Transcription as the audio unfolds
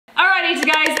Alright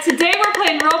guys, today we're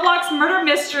playing Roblox Murder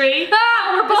Mystery.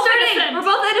 We're both innocent. We're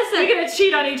both innocent. We're gonna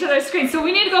cheat on each other's screen. So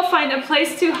we need to go find a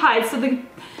place to hide. So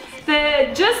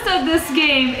the gist of this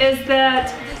game is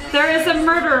that there is a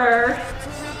murderer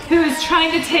who is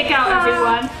trying to take out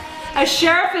everyone. A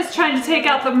sheriff is trying to take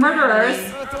out the murderers.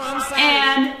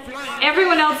 And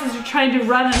everyone else is trying to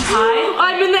run and hide.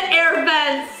 I'm in the air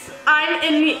vents. I'm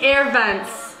in the air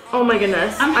vents. Oh my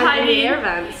goodness. I'm hiding in the air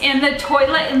vents. In the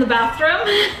toilet in the bathroom.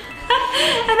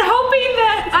 And hoping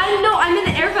that... I'm in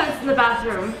the air vents in the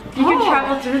bathroom. You can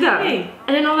travel through them. Hey.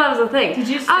 I didn't know that was a thing. Did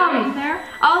you stay in there?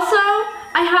 Also,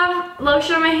 I have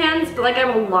lotion on my hands, but like I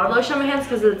have a lot of lotion on my hands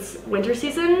because it's winter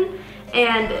season.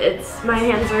 And my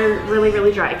hands are really,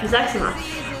 really dry because eczema.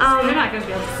 You're not going to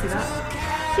be able to see that.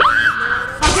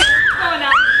 Okay, going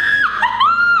out.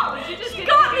 Did you just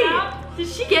got me? Did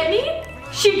she get me?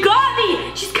 She got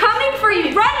me! She's coming for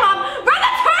you! Run, Mom! Run!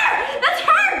 That's her! That's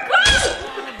her! Go!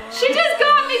 She just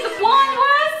got me, the blonde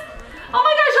was! Oh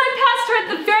my gosh, I passed her at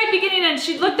the very beginning and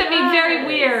she looked at me very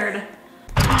weird.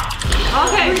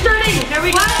 Okay, we're starting. Here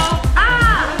we go.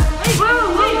 Ah! Wait,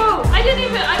 whoa. I don't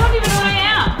even know who I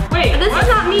am. Wait, this is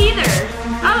not me either.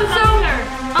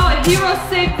 A hero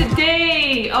saved the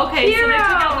day. Okay, so they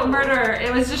took out the murderer.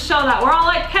 It was just show that. We're all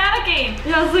like panicking.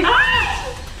 Yeah, I was like, ah!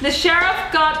 The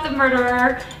sheriff got the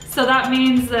murderer, so that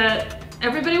means that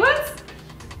everybody wins?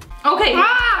 Okay.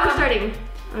 Ah! We're starting.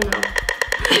 Oh no.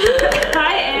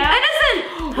 I am innocent!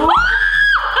 Mom!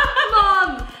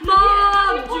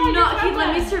 Do not let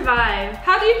me survive.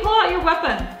 How do you pull out your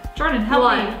weapon? Jordan, help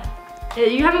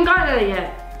me. You haven't gotten it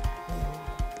yet.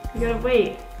 You gotta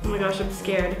wait. Oh my gosh, I'm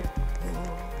scared.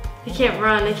 I can't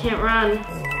run.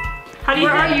 How do you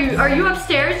Where are you? Are you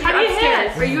upstairs? How do you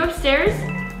hit? Are you upstairs?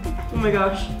 Oh my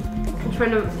gosh. I'm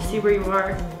trying to see where you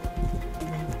are.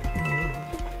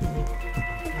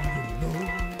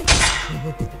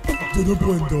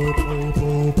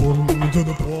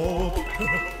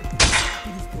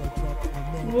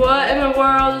 What in the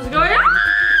world is going on?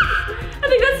 I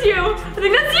think that's you.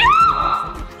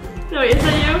 No, is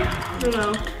that you? I don't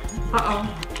know. Uh-oh.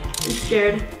 I'm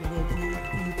scared.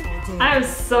 I was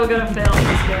so gonna fail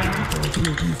this game.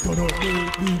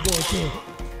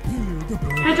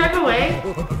 Can I drive away?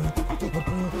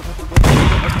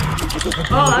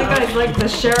 Oh, that guy's like the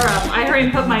sheriff. I heard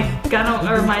him put my gun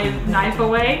or my knife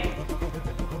away.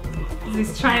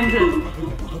 He's trying to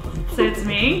say it's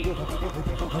me.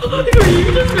 Were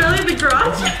you just really in the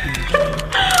garage?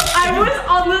 I was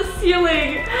on the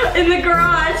ceiling in the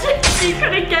garage. You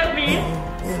couldn't get me.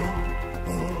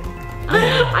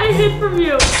 I hid from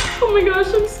you. Oh my gosh,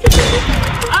 I'm scared.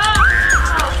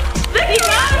 He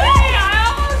got me! I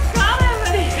almost got him,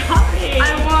 but he got me. I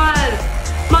won.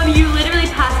 Mom, you literally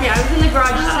passed me. I was in the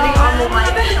garage sitting on the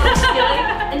light on the ceiling,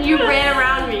 and you ran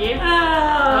around me.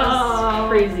 That was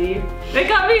crazy. They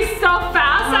got me so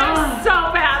fast. I'm so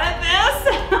bad at this.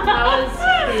 That was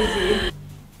crazy.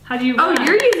 How do you run? Oh,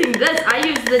 you're using this. I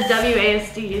use the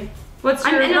WASD. What's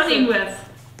your running with?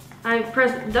 I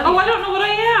press W. Oh, I don't know what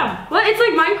I am. What? It's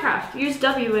like Minecraft. Use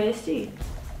WASD.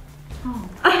 Oh.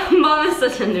 Mom is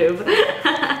such a noob.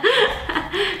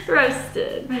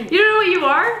 Roasted. Wait. You don't know what you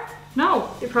are? No.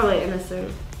 You're probably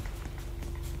innocent.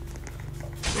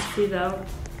 Let's see though.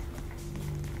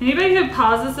 Anybody who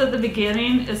pauses at the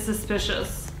beginning is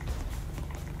suspicious.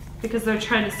 Because they're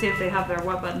trying to see if they have their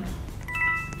weapon.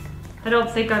 I don't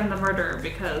think I'm the murderer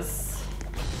because...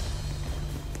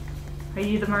 Are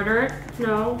you the murderer?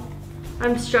 No.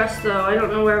 I'm stressed though. I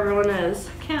don't know where everyone is.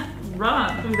 I can't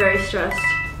run. I'm very stressed.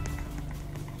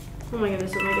 Oh my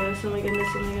goodness, oh my goodness, oh my goodness,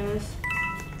 oh my goodness.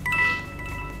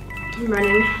 I'm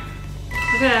running.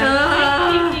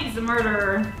 Okay, Pinky's the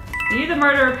murderer. Are you the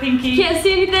murderer, Pinky? Can't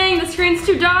see anything, the screen's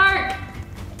too dark.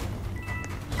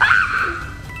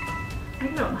 I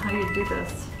don't know how you do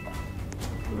this.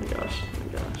 Oh my gosh, oh my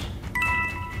gosh.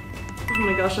 Oh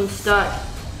my gosh, I'm stuck.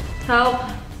 Help.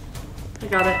 I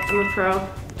got it, I'm a pro.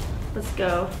 Let's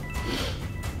go.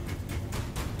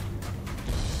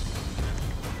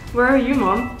 Where are you,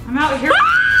 Mom? I'm out here.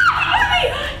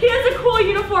 He has a cool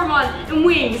uniform on and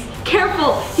wings.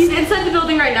 Careful, he's inside the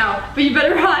building right now, but you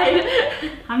better hide.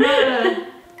 I'm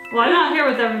not here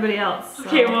with everybody else. So.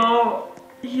 Okay, well,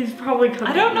 he's probably coming.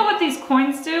 I don't know what these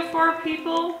coins do for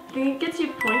people. I think it gets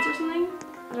you points or something?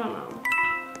 I don't know.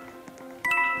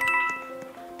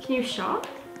 Can you shop?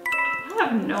 I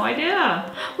have no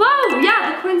idea. Whoa,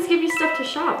 yeah, the coins give you stuff to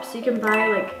shop, so you can buy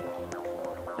like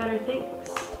better things.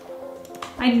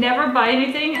 I never buy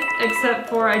anything except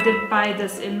for I did buy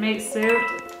this inmate suit.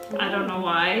 I don't know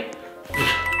why.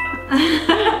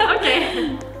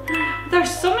 Okay. There's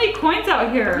so many coins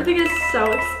out here. Everything is so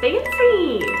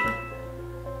expensive.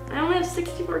 I only have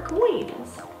 64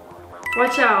 coins.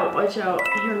 Watch out, watch out.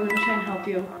 Here, I'm gonna try and help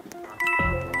you.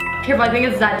 Careful, I think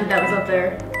it's that dude that was up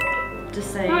there.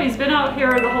 Just saying. No, he's been out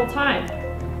here the whole time.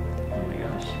 Oh my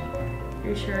gosh. Are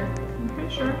you sure? I'm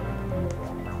pretty sure.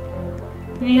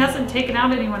 And he hasn't taken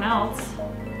out anyone else.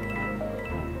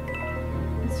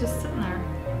 He's just sitting there.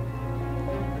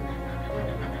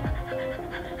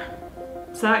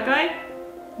 Is that guy?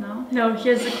 No? No, he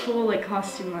has a cool like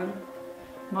costume on.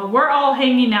 Well, we're all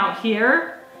hanging out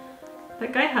here.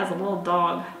 That guy has a little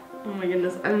dog. Oh my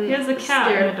goodness. He has a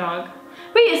cat and a dog.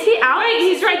 Wait, is he out? Wait,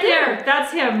 he's right there.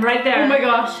 That's him, right there. Oh my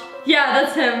gosh. Yeah,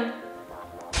 that's him.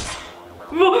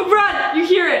 Run! You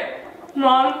hear it.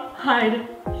 Mom, hide.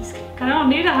 He's coming. I don't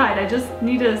need to hide. I just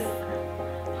need to...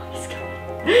 He's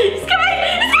coming. He's coming!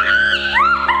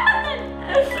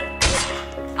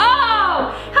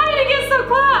 Oh! How did he get so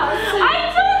close?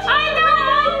 I told you!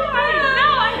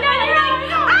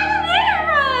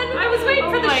 I was waiting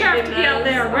for the sheriff to be out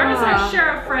there. Where is our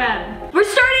sheriff friend? We're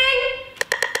starting!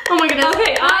 Oh my goodness.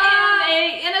 Okay, I am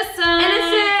a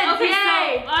innocent. Okay,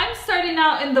 yay. so I'm starting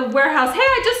out in the warehouse. Hey,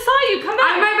 I just saw you. Come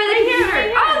back. I'm right by the computer.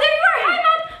 Right here. Oh, there you are. Hi,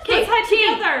 Mom. Okay, Let's hide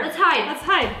together. Let's hide. Let's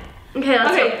hide. Okay,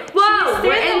 let's Okay. go. Whoa, Should we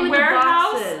we're stay in in the with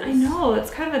warehouse. the boxes. I know. It's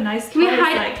kind of a nice. Can we place,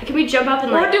 hide? like, Can we jump up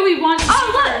and like? or do we want?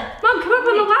 Oh, look! Mom, come up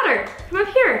on the ladder. Come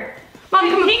up here. Mom,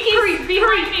 come Pinky's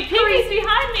behind me. Pinky's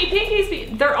behind me.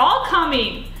 Pinky's they're all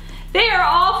coming. They are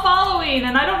all following,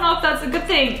 and I don't know if that's a good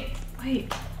thing. Wait.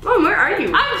 Mom, where are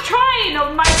you? I'm trying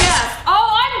my best. Oh,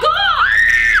 I'm gone!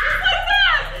 Just like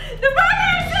that! The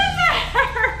burger's in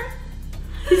there!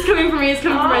 He's coming for me. He's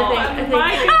coming for me, I think.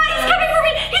 He's coming for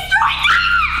me! He's throwing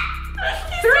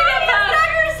He's Three of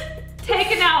throwing us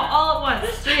taken out all at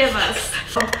once. 3 of us.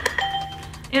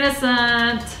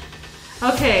 Innocent.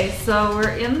 Okay, so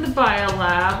we're in the bio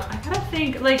lab. I gotta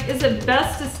think, like, is it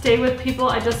best to stay with people?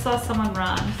 I just saw someone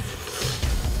run.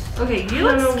 Okay, you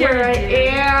look scared. I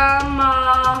am.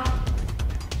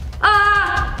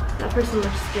 That person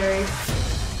looks scary.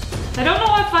 I don't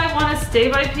know if I want to stay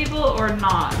by people or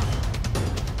not.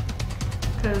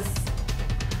 Because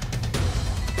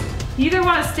you either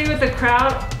want to stay with the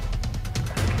crowd.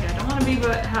 Okay, I don't want to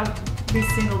be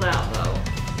singled out though.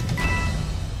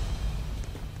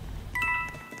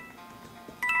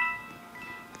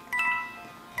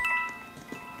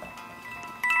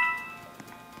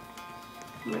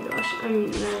 Oh my gosh, I'm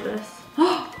nervous.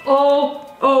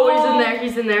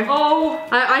 He's in there. Oh,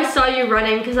 I saw you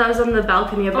running because I was on the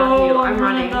balcony above you. I'm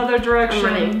running. Another direction.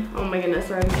 I'm running. Oh my goodness,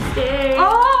 I'm scared.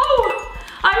 Oh,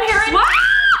 I'm hearing. What?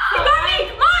 He got me!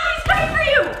 Mom, he's coming for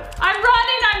you! I'm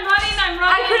running.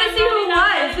 I couldn't see who it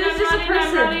was. It was just a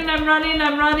person.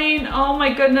 I'm running. Oh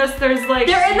my goodness, there's like.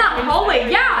 They're in that hallway.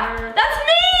 Yeah, that's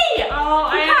me! Oh,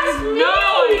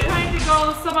 I'm trying to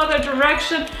go some other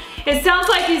direction. It sounds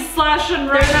like he's slashing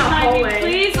right behind me.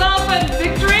 Please open.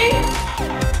 Victory?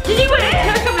 Did you win?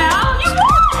 Took him out? You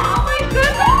won! Oh my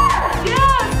goodness!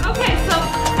 Yes! Okay, so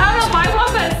I don't know if I won,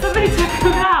 but somebody took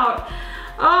him out.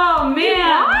 Oh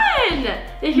man! You won!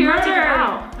 The hero took him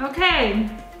out. Okay.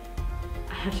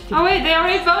 I have to do Oh wait, they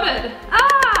already voted.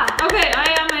 Ah! Okay, I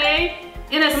am a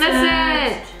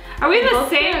innocent. Are we the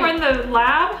same? We're in the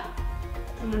lab?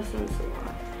 Innocent.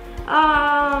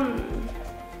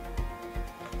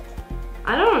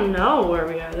 I don't know where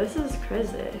we are. This is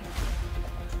crazy.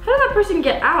 How did that person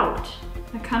get out?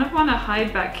 I kind of want to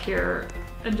hide back here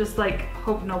and just like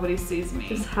hope nobody sees me.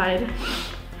 Just hide.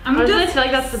 I feel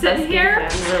like that's the best here,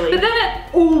 game, really. But then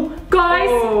guys,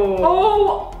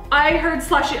 I heard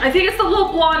slashing. I think it's the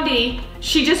little blondie.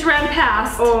 She just ran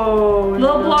past. Little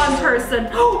blonde person.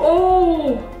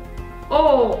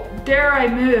 Dare I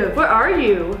move? Where are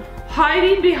you?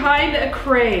 Hiding behind a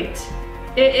crate.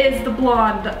 It is the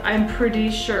blonde, I'm pretty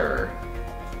sure.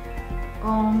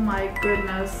 Oh my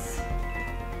goodness.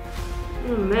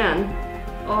 Oh man.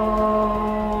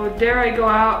 Oh, dare I go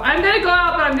out? I'm gonna go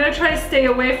out, but I'm gonna try to stay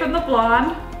away from the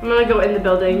blonde. I'm gonna go in the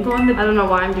building. Go in the I don't know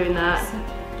why I'm doing that.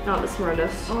 Not the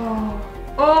smartest.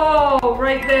 Oh,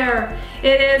 right there.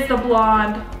 It is the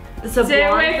blonde. It's a Stay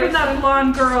blonde away from that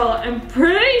blonde girl. I'm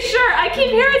pretty sure. I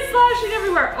keep hearing slashing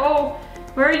everywhere. Oh,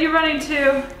 where are you running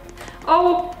to?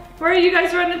 Oh, where are you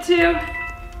guys running to?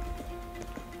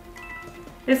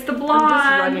 It's the blonde.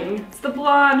 I'm just running. It's the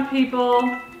blonde people.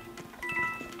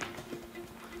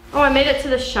 Oh, I made it to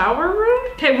the shower room?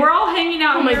 Okay, we're all hanging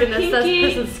out here. Oh my goodness, that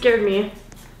Pinky, person scared me.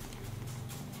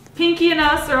 Pinky and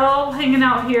us are all hanging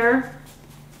out here.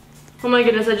 Oh my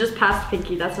goodness, I just passed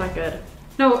Pinky. That's not good.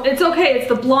 No, it's okay. It's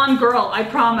the blonde girl. I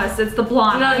promise. It's the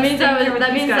blonde. No, that means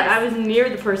that I was near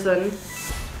the person.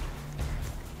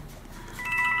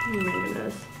 Oh my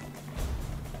goodness.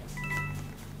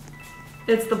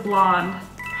 It's the blonde.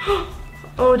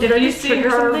 Oh, did I you just see trigger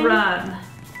her something? run?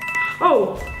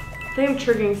 Oh, I think I'm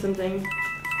triggering something.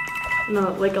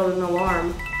 No, like an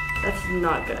alarm. That's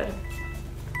not good.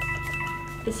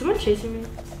 Is someone chasing me?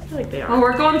 I feel like they are. Oh,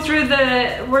 we're now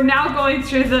going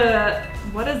through the,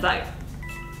 what is that?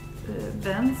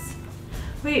 Vents?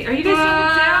 Wait, are you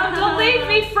guys down? Don't leave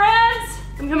me, friends!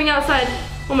 I'm coming outside.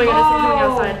 Oh my goodness, I'm coming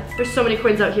outside. There's so many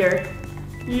coins out here.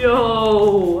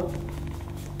 Yo.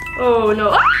 Oh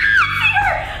no. Ah!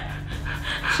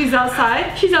 She's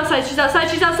outside? She's outside, she's outside,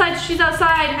 she's outside, she's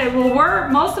outside. Okay, well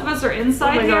most of us are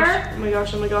inside here. Oh my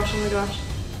gosh, oh my gosh, oh my gosh.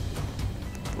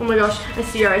 Oh my gosh, I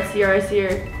see her, I see her, I see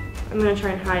her. I'm gonna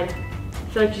try and hide. I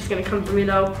feel like she's gonna come for me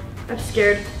though. I'm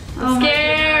scared. I'm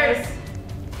scared.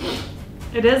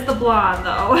 It is the blonde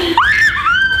though.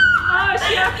 Oh, is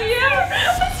she after you?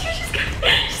 Let's hear, she's coming.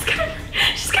 She's coming.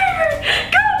 She's coming.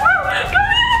 Go, bro.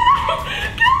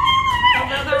 Go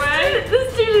the other way. This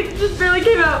dude just barely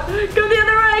came out. Go the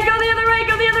other way. Go the other way.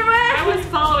 Go the other way. I was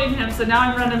following him, so now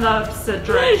I'm running the opposite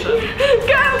direction.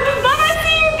 Go, Mom, I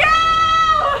see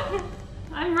you. Go.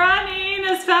 I'm running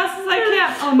as fast as I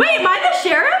can. Oh, wait, am I the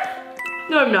sheriff?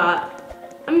 No, I'm not.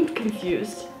 I'm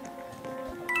confused.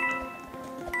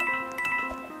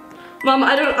 Mom,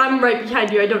 I'm right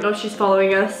behind you. I don't know if she's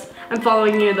following us. I'm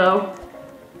following you though.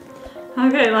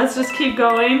 Okay, let's just keep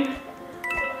going.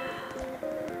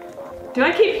 Do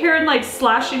I keep hearing like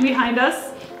slashing behind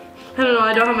us? I don't know,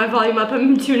 I don't have my volume up.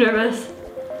 I'm too nervous.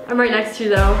 I'm right next to you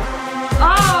though.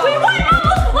 Oh! Wait, what? Mom,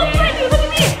 look behind you, look at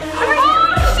me. I'm right here.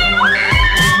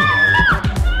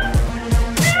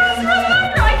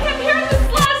 I kept hearing the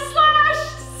slash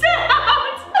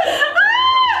sound.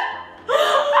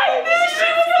 I knew she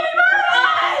was coming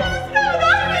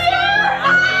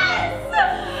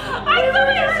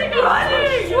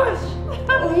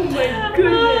Oh my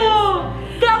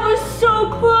goodness. That was so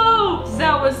close.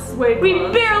 That was way close. We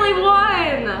barely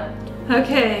won.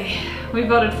 Okay, we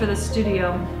voted for the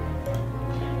studio.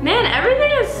 Man,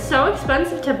 everything is so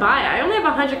expensive to buy. I only have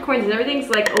 100 coins and everything's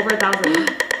like over 1,000.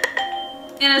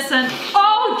 Innocent.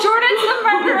 Oh, Jordan's the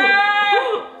murderer.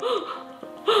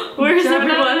 Where's Jordan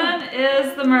everyone?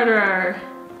 Is the murderer.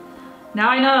 Now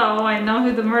I know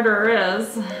who the murderer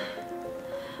is.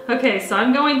 Okay, so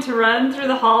I'm going to run through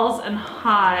the halls and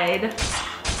hide.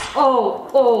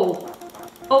 Oh,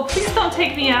 please don't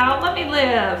take me out. Let me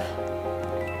live.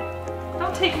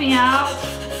 Don't take me out.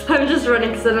 I'm just running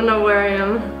because I don't know where I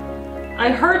am. I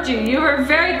heard you. You were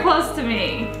very close to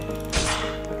me.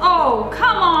 Oh,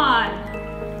 come on.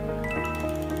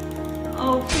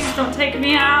 Oh, please don't take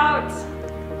me out.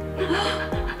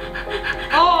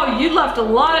 Oh, you left a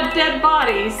lot of dead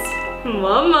bodies.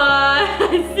 Mama,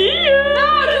 I see you.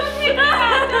 No, don't take me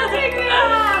out. Don't take me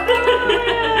out. Don't take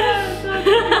me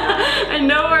out. I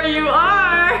know where you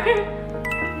are.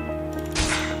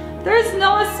 There's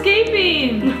no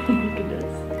escaping. Oh my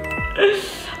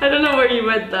goodness. I don't know where you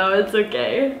went though. It's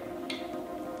okay.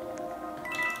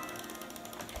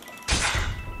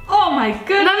 Oh my goodness.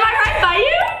 And am I right by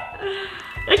you?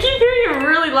 I keep hearing you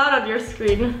really loud on your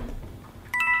screen.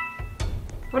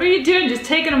 What are you doing? Just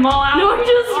taking them all out? No, I'm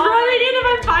just running in. If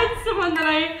I find someone,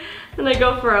 then I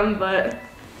go for them, but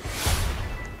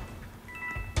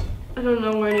I don't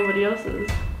know where anybody else is.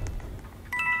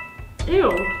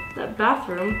 Ew, that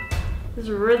bathroom is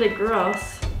really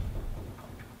gross.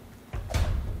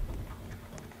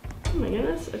 Oh my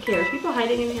goodness. Okay, are people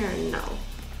hiding in here? No.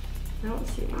 I don't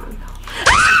see one.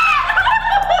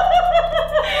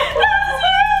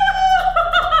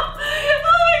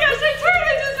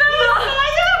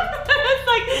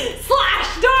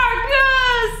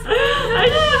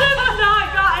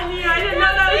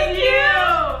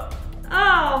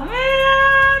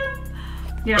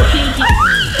 Yeah, Pinky.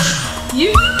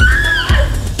 You.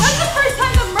 That's the first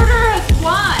time the murderer has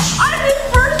won. I'm the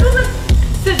first one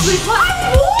since we played.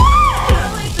 I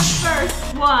won! Like the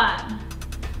first one.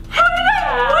 How did I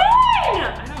win?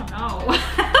 I don't know. I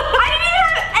didn't even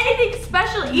have anything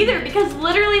special either because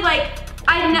literally like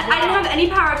I didn't have any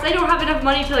power-ups. I don't have enough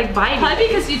money to like buy anything. Probably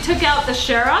because you took out the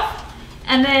sheriff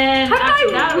and then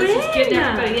after that it was just getting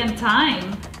everybody in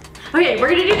time. Okay, we're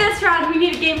gonna do this round. We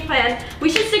need a game plan. We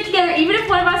should stick together, even if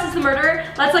one of us is the murderer.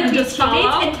 Let's like be teammates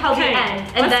until the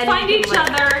end. And let's then find each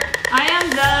other. I am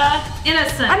the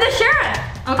innocent. I'm the sheriff.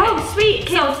 Okay. Oh, sweet.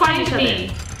 Okay, so find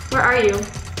me. Where are you?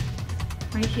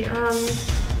 Right here. I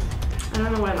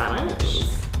don't know where that is.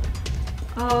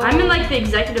 Oh. I'm in like the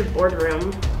executive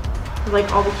boardroom. With, like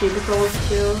all the cubicles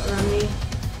too around me.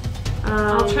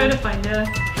 I'll try to find it.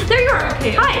 There you are.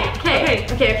 Okay. Hi.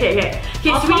 Okay.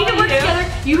 Okay, so we need to work together.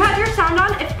 You have your sound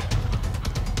on.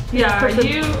 Yeah, are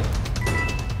you?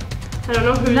 I don't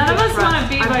know who. None of us want to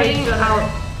be by each other.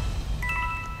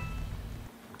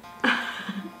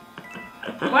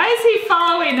 Why is he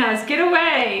following us? Get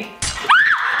away.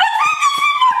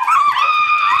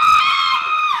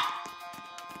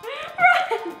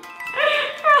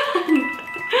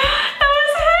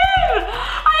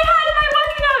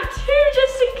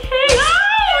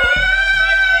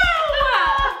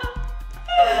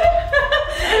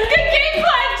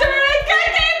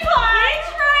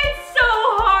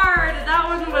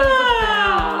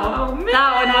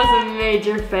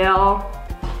 Major fail.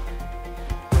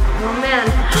 Oh man.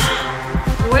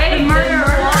 Wait, the murderer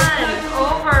won.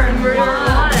 Over. The murderer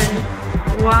won.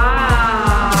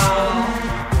 Wow.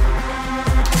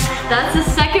 That's the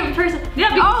second person.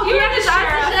 Yeah, because you were the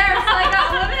sheriff, so I got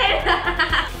eliminated.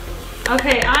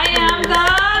 Okay, I am the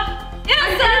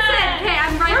innocent. Okay,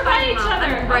 I'm right we're by each other.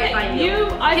 I'm right by you.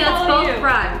 I okay, let's follow both you.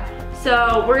 run.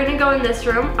 So we're gonna go in this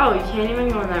room. Oh, you can't even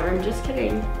go in that room. Just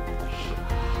kidding.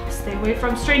 Stay away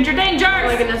from stranger dangers! Oh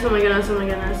my goodness, oh my goodness, oh my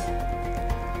goodness.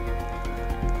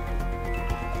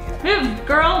 Move,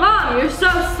 girl! Mom, you're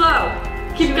so slow.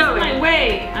 Keep going. My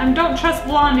way. I don't trust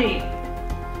Blondie.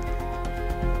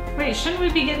 Wait, shouldn't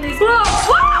we be getting these? Whoa!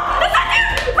 Whoa! It's not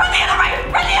you! Run the other way!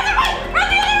 Run the other way! Run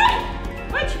the other way!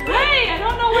 Which way? I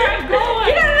don't know where I'm going.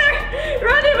 Get out of there!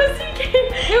 Run, it was CK.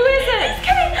 Who is it? It's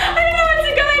Kate. I don't know what's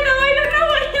going on. I don't know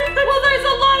what he looks. Well, there's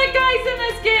a lot of guys in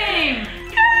this game.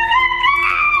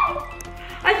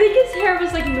 I think his hair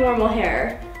was like normal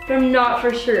hair, but I'm not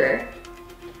for sure.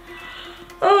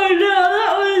 Oh no,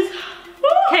 that was...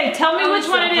 Okay, tell me which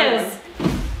one it is.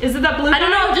 Is it that blue guy? I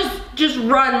don't know, just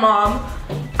run, Mom.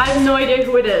 I have no idea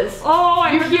who it is. Oh,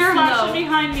 I hear hear him flashing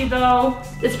behind me though.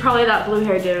 It's probably that blue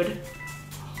hair dude.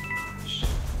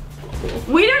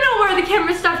 We don't know where the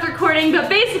camera stopped recording, but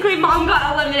basically Mom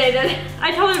got eliminated.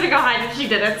 I told her to go hide and she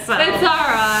didn't, so. It's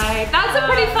alright. That's a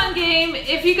pretty fun game.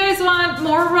 If you guys want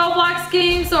more Roblox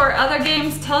games or other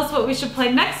games, tell us what we should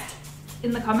play next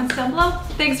in the comments down below.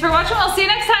 Thanks for watching. I'll see you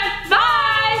next time. Bye!